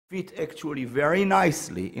fit actually very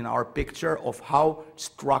nicely in our picture of how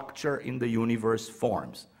structure in the universe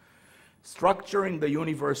forms. Structure in the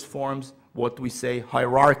universe forms what we say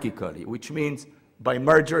hierarchically, which means by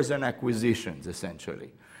mergers and acquisitions,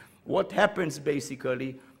 essentially. What happens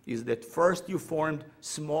basically is that first you formed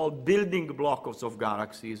small building blocks of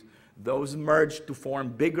galaxies. Those merge to form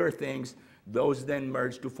bigger things. Those then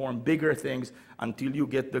merge to form bigger things until you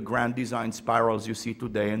get the grand design spirals you see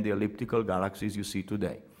today and the elliptical galaxies you see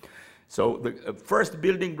today. So the first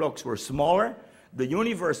building blocks were smaller. The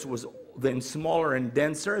universe was then smaller and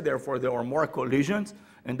denser. Therefore, there were more collisions.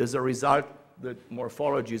 And as a result, the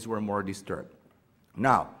morphologies were more disturbed.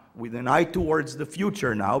 Now, with an eye towards the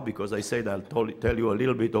future now, because I said I'll tell you a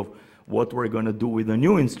little bit of what we're going to do with the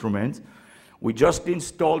new instruments, we just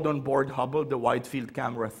installed on board Hubble the Wide Field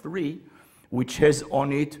Camera 3, which has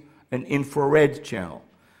on it an infrared channel.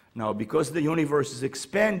 Now, because the universe is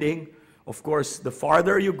expanding, of course, the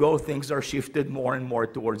farther you go, things are shifted more and more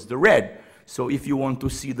towards the red. So if you want to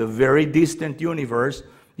see the very distant universe,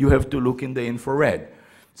 you have to look in the infrared.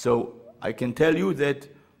 So I can tell you that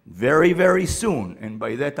very, very soon, and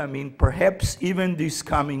by that I mean perhaps even this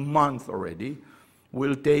coming month already,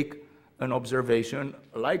 we'll take an observation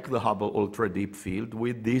like the Hubble Ultra Deep Field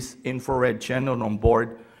with this infrared channel on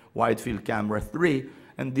board Wide Field Camera 3,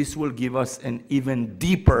 and this will give us an even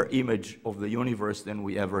deeper image of the universe than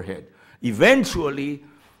we ever had. Eventually,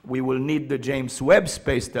 we will need the James Webb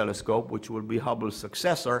Space Telescope, which will be Hubble's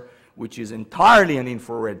successor, which is entirely an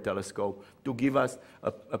infrared telescope, to give us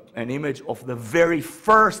an image of the very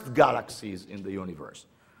first galaxies in the universe.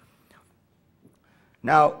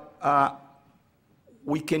 Now,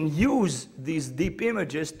 we can use these deep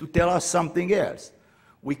images to tell us something else.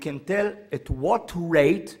 We can tell at what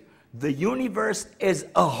rate the universe as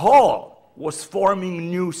a whole was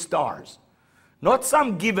forming new stars. Not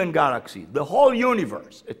some given galaxy, the whole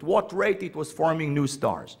universe, at what rate it was forming new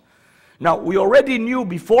stars. Now, we already knew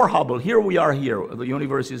before Hubble, here we are here, the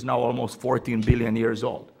universe is now almost 14 billion years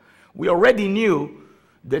old. We already knew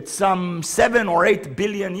that some 7 or 8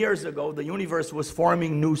 billion years ago, the universe was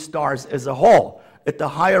forming new stars as a whole, at a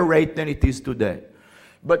higher rate than it is today.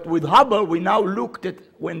 But with Hubble, we now looked at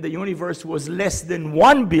when the universe was less than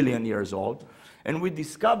 1 billion years old, and we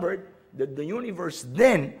discovered that the universe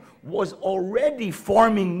then was already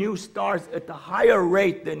forming new stars at a higher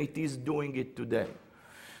rate than it is doing it today.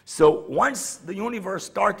 So once the universe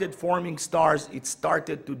started forming stars, it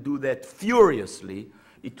started to do that furiously.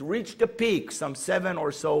 It reached a peak some 7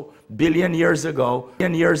 or so billion years ago.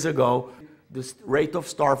 The rate of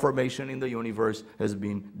star formation in the universe has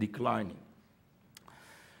been declining.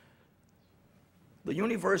 The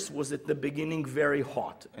universe was at the beginning very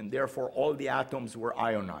hot, and therefore all the atoms were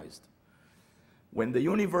ionized. When the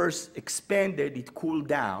universe expanded, it cooled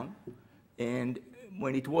down, and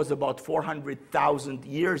when it was about 400,000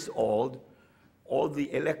 years old, all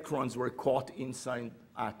the electrons were caught inside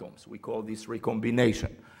atoms. We call this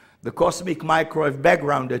recombination. The cosmic microwave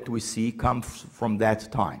background that we see comes from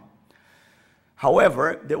that time.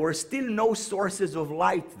 However, there were still no sources of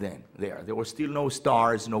light then there. There were still no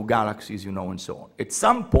stars, no galaxies, you know, and so on. At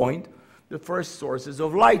some point, the first sources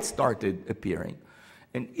of light started appearing.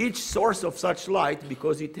 And each source of such light,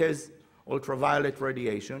 because it has ultraviolet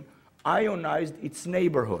radiation, ionized its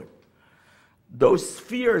neighborhood. Those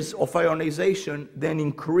spheres of ionization then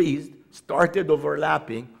increased, started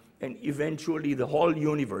overlapping, and eventually the whole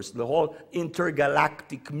universe, the whole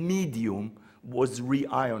intergalactic medium was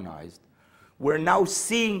reionized. We're now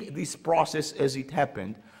seeing this process as it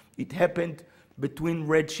happened. It happened between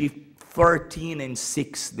redshift 13 and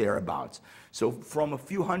 6 thereabouts. So from a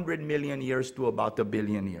few 100 million years to about 1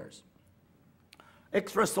 billion years.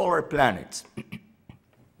 Extrasolar planets.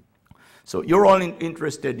 So you're all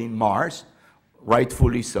interested in Mars,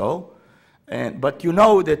 rightfully so. But you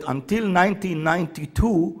know that until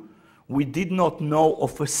 1992, we did not know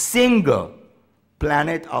of a single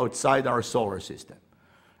planet outside our solar system.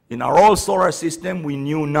 In our own solar system, we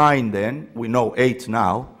knew 9 then. We know 8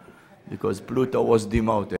 now, because Pluto was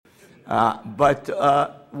demoted. But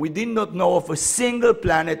we did not know of a single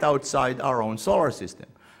planet outside our own solar system.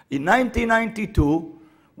 In 1992,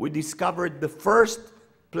 we discovered the first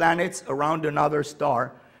planets around another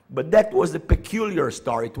star, but that was a peculiar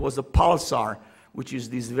star. It was a pulsar, which is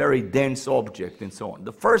this very dense object and so on.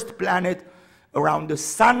 The first planet around a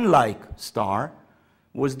sun-like star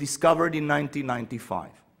was discovered in 1995.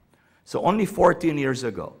 So only 14 years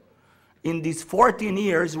ago. In these 14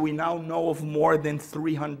 years, we now know of more than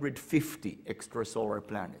 350 extrasolar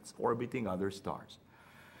planets orbiting other stars.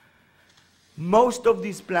 Most of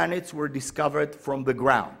these planets were discovered from the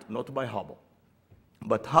ground, not by Hubble.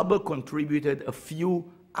 But Hubble contributed a few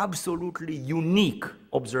absolutely unique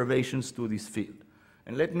observations to this field.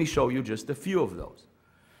 And let me show you just a few of those.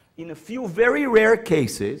 In a few very rare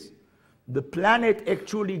cases, the planet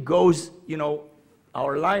actually goes, you know,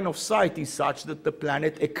 our line of sight is such that the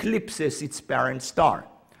planet eclipses its parent star.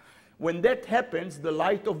 When that happens, the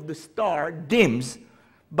light of the star dims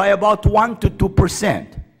by about 1 to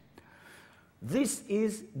 2%.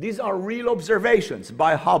 These are real observations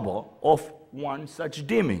by Hubble of one such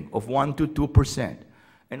dimming of 1 to 2%.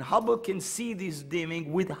 And Hubble can see this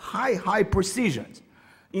dimming with high precisions.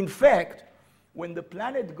 In fact, when the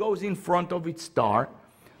planet goes in front of its star,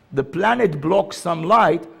 the planet blocks some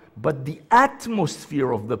light, but the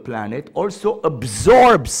atmosphere of the planet also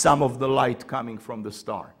absorbs some of the light coming from the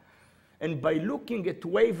star. And by looking at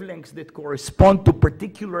wavelengths that correspond to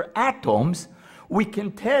particular atoms, we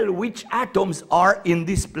can tell which atoms are in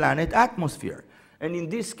this planet atmosphere. And in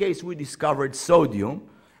this case, we discovered sodium.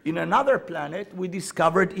 In another planet, we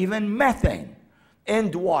discovered even methane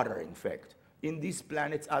and water, in fact, in this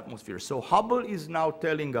planet's atmosphere. So Hubble is now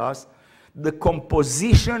telling us the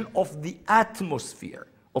composition of the atmosphere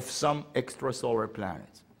of some extrasolar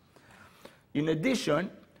planets. In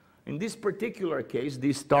addition, in this particular case,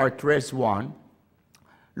 this star TRES-1,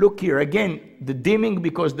 look here, again, the dimming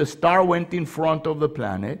because the star went in front of the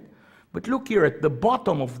planet. But look here, at the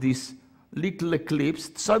bottom of this little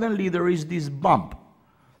eclipse, suddenly there is this bump.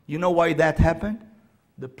 You know why that happened?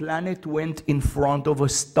 The planet went in front of a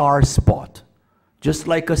star spot, just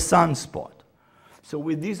like a sunspot. So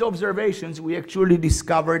with these observations, we actually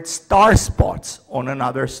discovered star spots on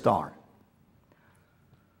another star.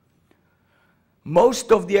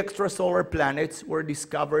 Most of the extrasolar planets were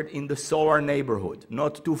discovered in the solar neighborhood,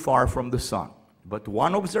 not too far from the sun. But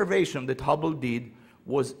one observation that Hubble did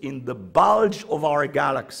was in the bulge of our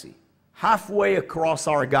galaxy, halfway across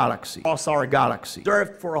our galaxy.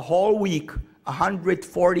 Observed for a whole week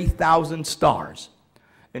 140,000 stars.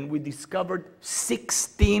 And we discovered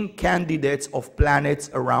 16 candidates of planets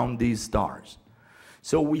around these stars.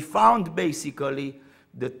 So we found basically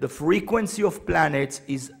that the frequency of planets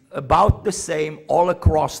is about the same all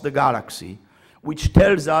across the galaxy, which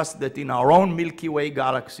tells us that in our own Milky Way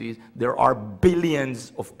galaxies, there are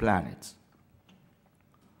billions of planets.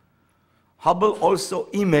 Hubble also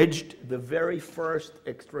imaged the very first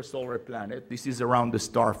extrasolar planet. This is around the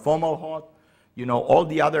star Fomalhaut. You know, all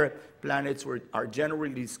the other planets are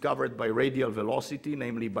generally discovered by radial velocity,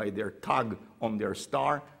 namely by their tug on their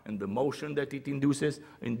star and the motion that it induces.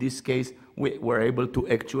 In this case, we were able to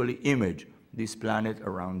actually image this planet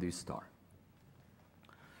around this star.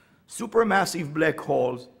 Supermassive black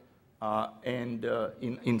holes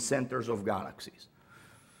in centers of galaxies.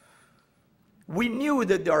 We knew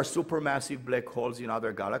that there are supermassive black holes in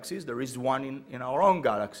other galaxies. There is one in our own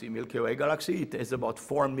galaxy, Milky Way galaxy. It has about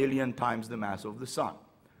 4 million times the mass of the sun.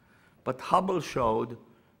 But Hubble showed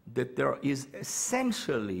that there is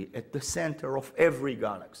essentially at the center of every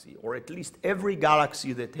galaxy, or at least every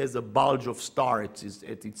galaxy that has a bulge of stars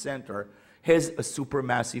at its center, has a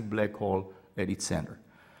supermassive black hole at its center.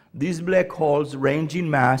 These black holes range in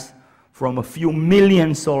mass from a few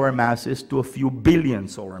million solar masses to a few billion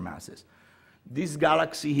solar masses. This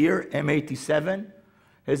galaxy here, M87,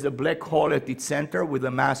 has a black hole at its center with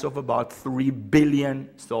a mass of about 3 billion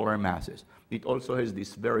solar masses. It also has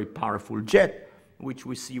this very powerful jet, which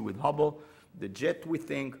we see with Hubble. The jet, we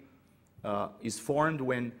think, is formed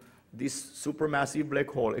when this supermassive black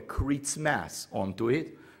hole accretes mass onto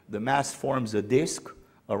it. The mass forms a disk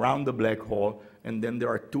around the black hole, and then there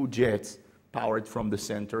are two jets powered from the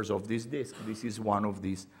centers of this disk. This is one of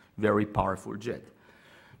these very powerful jets.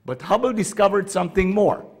 But Hubble discovered something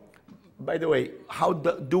more. By the way, how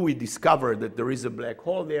do we discover that there is a black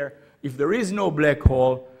hole there? If there is no black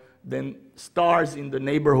hole, then stars in the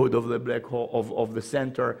neighborhood of the black hole, of the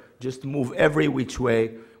center, just move every which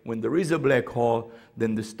way. When there is a black hole,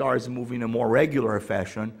 then the stars move in a more regular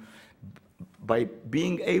fashion. By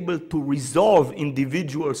being able to resolve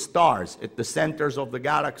individual stars at the centers of the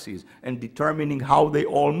galaxies and determining how they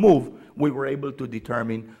all move, we were able to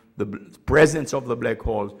determine the presence of the black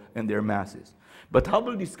holes and their masses. But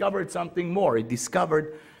Hubble discovered something more. It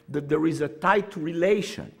discovered that there is a tight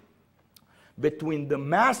relation between the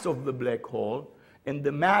mass of the black hole and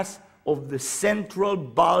the mass of the central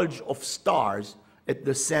bulge of stars at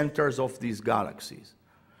the centers of these galaxies.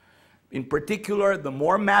 In particular, the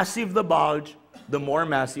more massive the bulge, the more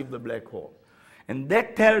massive the black hole. And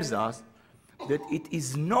that tells us that it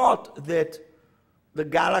is not that the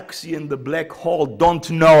galaxy and the black hole don't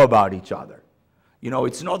know about each other. You know,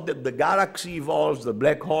 it's not that the galaxy evolves, the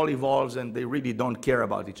black hole evolves, and they really don't care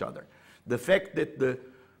about each other. The fact that the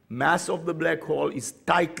mass of the black hole is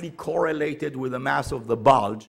tightly correlated with the mass of the bulge.